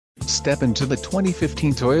step into the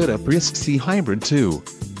 2015 Toyota Prius C Hybrid 2.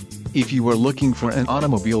 If you are looking for an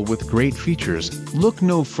automobile with great features, look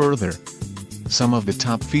no further. Some of the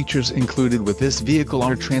top features included with this vehicle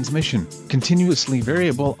are transmission, continuously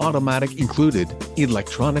variable automatic included,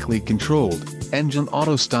 electronically controlled, engine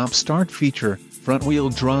auto stop start feature, front-wheel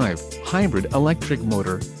drive, hybrid electric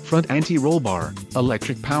motor, front anti-roll bar,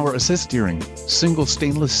 electric power assist steering, single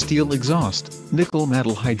stainless steel exhaust, nickel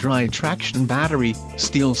metal hydride traction battery,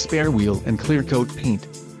 steel spare wheel and clear coat paint.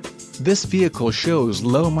 This vehicle shows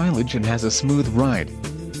low mileage and has a smooth ride.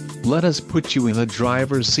 Let us put you in the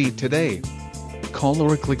driver's seat today. Call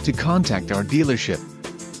or click to contact our dealership.